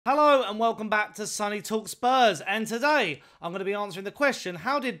Hello and welcome back to Sonny Talks Spurs, and today I'm going to be answering the question,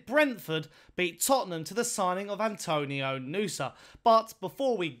 how did Brentford beat Tottenham to the signing of Antonio Nusa? But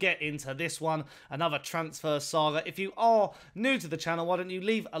before we get into this one, another transfer saga, if you are new to the channel, why don't you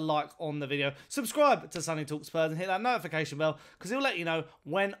leave a like on the video, subscribe to Sonny Talks Spurs and hit that notification bell because it'll let you know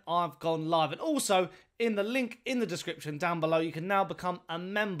when I've gone live. And also, in the link in the description down below, you can now become a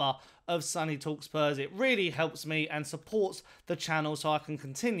member of Sonny Talks Spurs. It really helps me and supports the channel so I can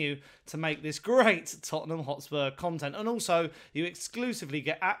continue to make this great Tottenham Hotspur content. And also, you exclusively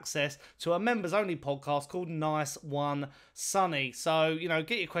get access to a members-only podcast called Nice One Sonny. So,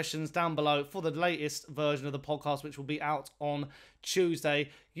 get your questions down below for the latest version of the podcast, which will be out on Tuesday.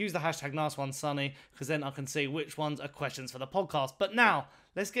 Use the hashtag NiceOneSonny because then I can see which ones are questions for the podcast. But now,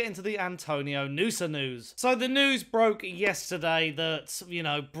 let's get into the Antonio Nusa news. So the news broke yesterday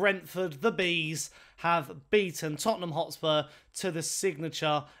that, Brentford, the Bees, have beaten Tottenham Hotspur to the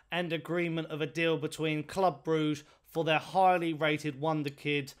signature and agreement of a deal between Club Brugge for their highly rated wonder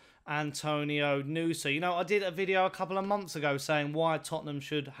kid, Antonio Nusa. I did a video a couple of months ago saying why Tottenham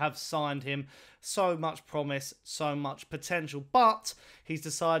should have signed him. So much promise, so much potential. But he's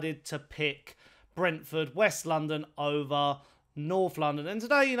decided to pick Brentford, West London over North London. And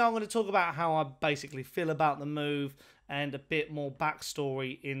today, I'm going to talk about how I basically feel about the move and a bit more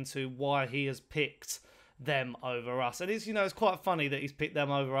backstory into why he has picked them over us. And it's quite funny that he's picked them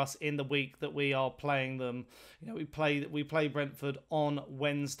over us in the week that we are playing them. We play Brentford on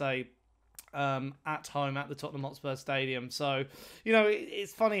Wednesday at home at the Tottenham Hotspur Stadium. So,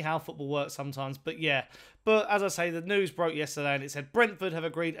 it's funny how football works sometimes. But yeah, as I say, the news broke yesterday and it said Brentford have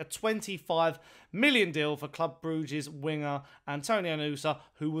agreed a 25 million deal for Club Brugge's winger Antonio Nusa,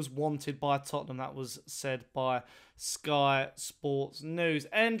 who was wanted by Tottenham. That was said by Sky Sports News.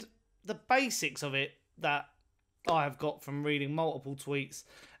 And the basics of it that I have got from reading multiple tweets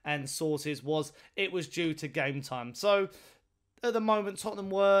and sources was it was due to game time. So at the moment,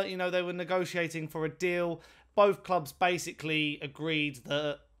 Tottenham were, they were negotiating for a deal. Both clubs basically agreed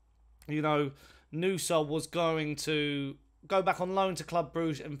that, Nusa was going to go back on loan to Club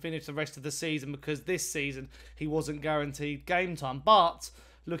Brugge and finish the rest of the season because this season he wasn't guaranteed game time. But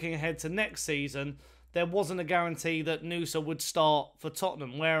looking ahead to next season, there wasn't a guarantee that Nusa would start for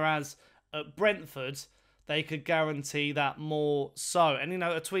Tottenham, whereas at Brentford, they could guarantee that more so. And,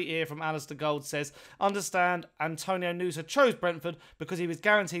 a tweet here from Alasdair Gold says, understand Antonio Nusa chose Brentford because he was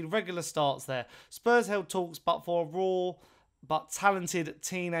guaranteed regular starts there. Spurs held talks, but for a raw but talented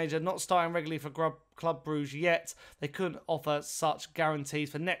teenager not starting regularly for Club Brugge yet, they couldn't offer such guarantees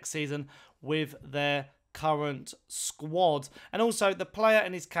for next season with their current squad. And also, the player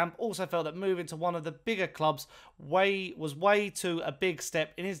and his camp also felt that moving to one of the bigger clubs was way too a big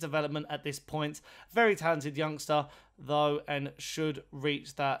step in his development at this point. Very talented youngster, though, and should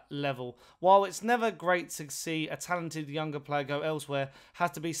reach that level. While it's never great to see a talented younger player go elsewhere, has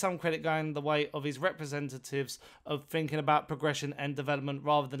to be some credit going the way of his representatives of thinking about progression and development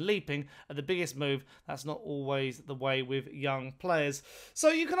rather than leaping at the biggest move. That's not always the way with young players. So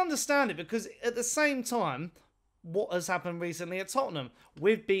you can understand it because at the same time, what has happened recently at Tottenham?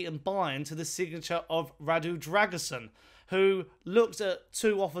 We've beaten Bryan to the signature of Radu Dragusin, who looked at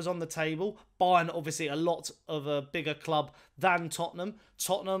two offers on the table. Bryan, obviously, a lot of a bigger club than Tottenham.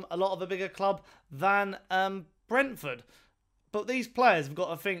 Tottenham, a lot of a bigger club than Brentford. But these players have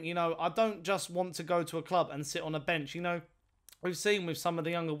got to think, I don't just want to go to a club and sit on a bench. We've seen with some of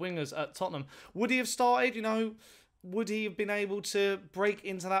the younger wingers at Tottenham. Would he have started, would he have been able to break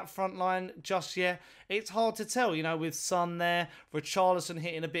into that front line just yet? It's hard to tell, with Son there, Richarlison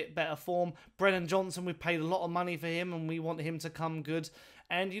hitting a bit better form. Brennan Johnson, we've paid a lot of money for him and we want him to come good.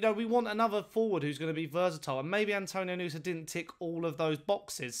 And, we want another forward who's going to be versatile. And maybe Antonio Nusa didn't tick all of those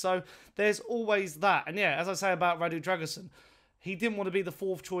boxes. So there's always that. And yeah, as I say about Radu Dragusin, he didn't want to be the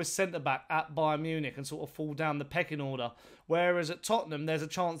fourth choice centre-back at Bayern Munich and sort of fall down the pecking order. Whereas at Tottenham, there's a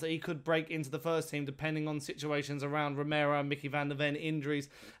chance that he could break into the first team depending on situations around Romero and Mickey van der Ven, injuries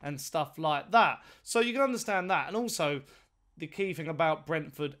and stuff like that. So you can understand that. And also, the key thing about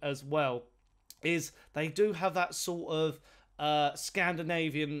Brentford as well is they do have that sort of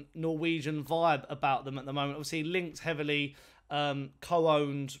Scandinavian, Norwegian vibe about them at the moment. Obviously, linked heavily,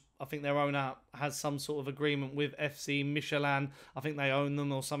 co-owned. I think their owner has some sort of agreement with FC Midtjylland. I think they own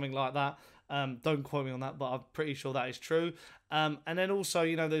them or something like that. Don't quote me on that, but I'm pretty sure that is true. And then also,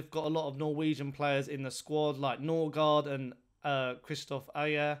 they've got a lot of Norwegian players in the squad, like Nørgaard and Kristoffer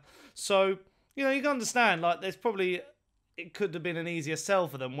Ajer. So, you can understand, it could have been an easier sell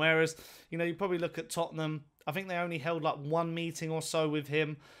for them. Whereas, you probably look at Tottenham. I think they only held one meeting or so with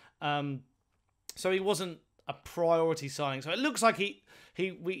him. So he wasn't a priority signing. So it looks like he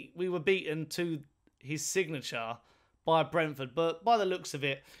we were beaten to his signature by Brentford, but by the looks of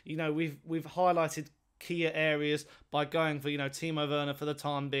it, you know, we've highlighted key areas by going for, you know, Timo Werner for the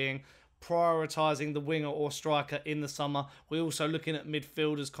time being, prioritising the winger or striker in the summer. We're also looking at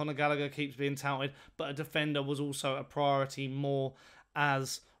midfielders. Conor Gallagher keeps being touted, but a defender was also a priority more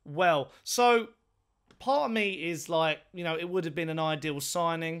as well. So part of me is like, you know, it would have been an ideal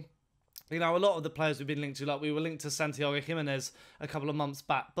signing. You know, a lot of the players we've been linked to, like we were linked to Santiago Jimenez a couple of months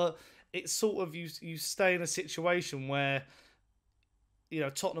back, but it's sort of, you stay in a situation where, you know,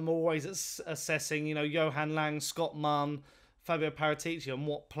 Tottenham are always assessing, you know, Johan Lang, Scott Munn, Fabio Paratici, and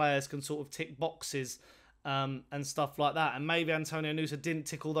what players can sort of tick boxes and stuff like that. And maybe Antonio Nusa didn't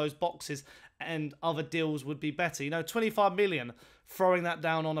tick all those boxes and other deals would be better. You know, 25 million, throwing that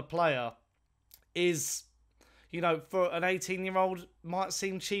down on a player is, you know, for an 18-year-old might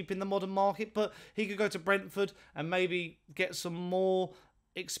seem cheap in the modern market, but he could go to Brentford and maybe get some more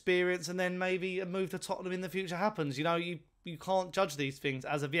experience, and then maybe a move to Tottenham in the future happens. You know, you can't judge these things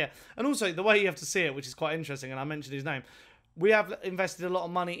as of yet. And also, the way you have to see it, which is quite interesting, and I mentioned his name, we have invested a lot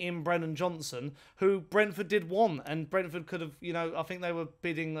of money in Brennan Johnson, who Brentford did want, and Brentford could have, you know, I think they were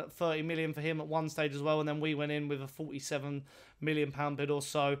bidding at 30 million for him at one stage as well, and then we went in with a 47 million pound bid or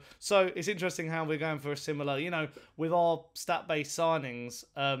so. So it's interesting how we're going for a similar, you know, with our stat-based signings,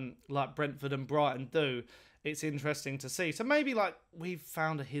 like Brentford and Brighton do. It's interesting to see. So maybe like we've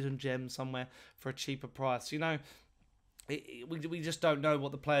found a hidden gem somewhere for a cheaper price. You know, we just don't know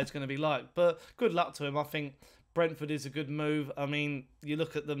what the player's going to be like. But good luck to him. I think Brentford is a good move. I mean, you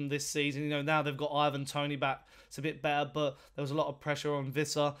look at them this season, you know, now they've got Ivan Toney back. It's a bit better, but there was a lot of pressure on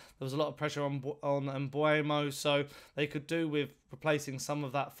Wissa. There was a lot of pressure on Mbeumo. So they could do with replacing some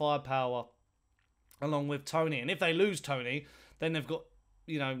of that firepower along with Toney. And if they lose Toney, then they've got,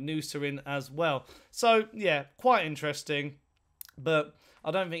 you know, Nusa in as well. So, yeah, quite interesting. But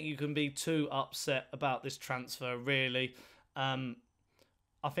I don't think you can be too upset about this transfer, really.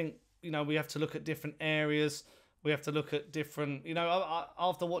 I think, you know, we have to look at different areas. We have to look at different, you know,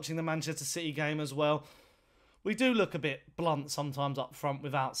 after watching the Manchester City game as well, we do look a bit blunt sometimes up front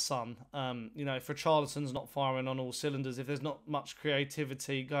without Son. You know, if Richarlison's not firing on all cylinders, if there's not much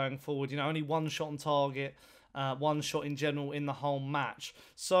creativity going forward, you know, only one shot on target, one shot in general in the whole match.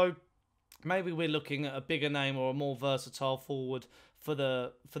 So maybe we're looking at a bigger name or a more versatile forward for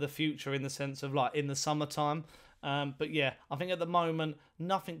the future, in the sense of like in the summertime. But yeah, I think at the moment,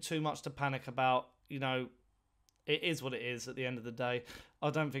 nothing too much to panic about. You know, it is what it is at the end of the day. I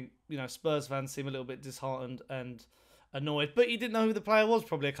don't think, you know, Spurs fans seem a little bit disheartened and annoyed. But you didn't know who the player was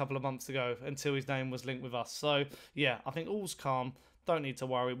probably a couple of months ago until his name was linked with us. So yeah, I think all's calm. Don't need to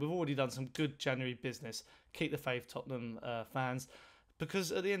worry. We've already done some good January business. Keep the faith, Tottenham fans.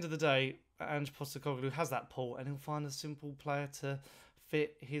 Because at the end of the day, Ange Postecoglou has that pull and he'll find a simple player to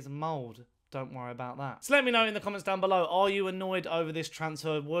fit his mould. Don't worry about that. So let me know in the comments down below, are you annoyed over this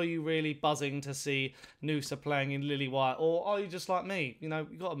transfer? Were you really buzzing to see Nusa playing in Lily White? Or are you just like me? You know,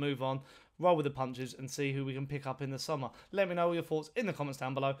 you've got to move on, roll with the punches and see who we can pick up in the summer. Let me know all your thoughts in the comments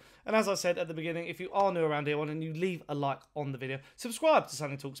down below. And as I said at the beginning, if you are new around here and you leave a like on the video, subscribe to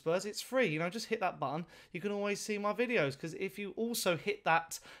Sonny Talk Spurs. It's free, you know, just hit that button. You can always see my videos, because if you also hit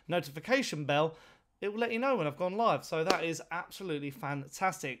that notification bell, it will let you know when I've gone live. So that is absolutely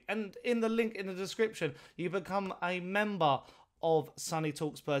fantastic. And in the link in the description, you become a member of Sonny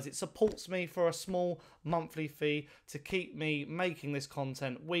Talk Spurs. It supports me for a small monthly fee to keep me making this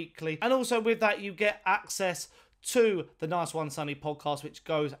content weekly. And also with that, you get access to the Nice One Sonny podcast, which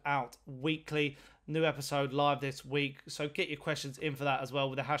goes out weekly. New episode live this week, so get your questions in for that as well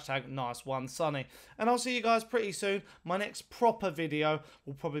with the hashtag #NiceOneSonny. And I'll see you guys pretty soon. My next proper video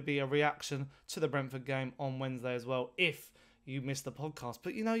will probably be a reaction to the Brentford game on Wednesday as well, if you missed the podcast.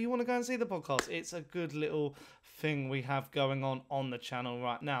 But you know, you want to go and see the podcast. It's a good little thing we have going on the channel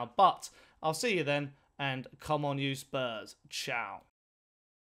right now. But I'll see you then, and come on you Spurs. Ciao.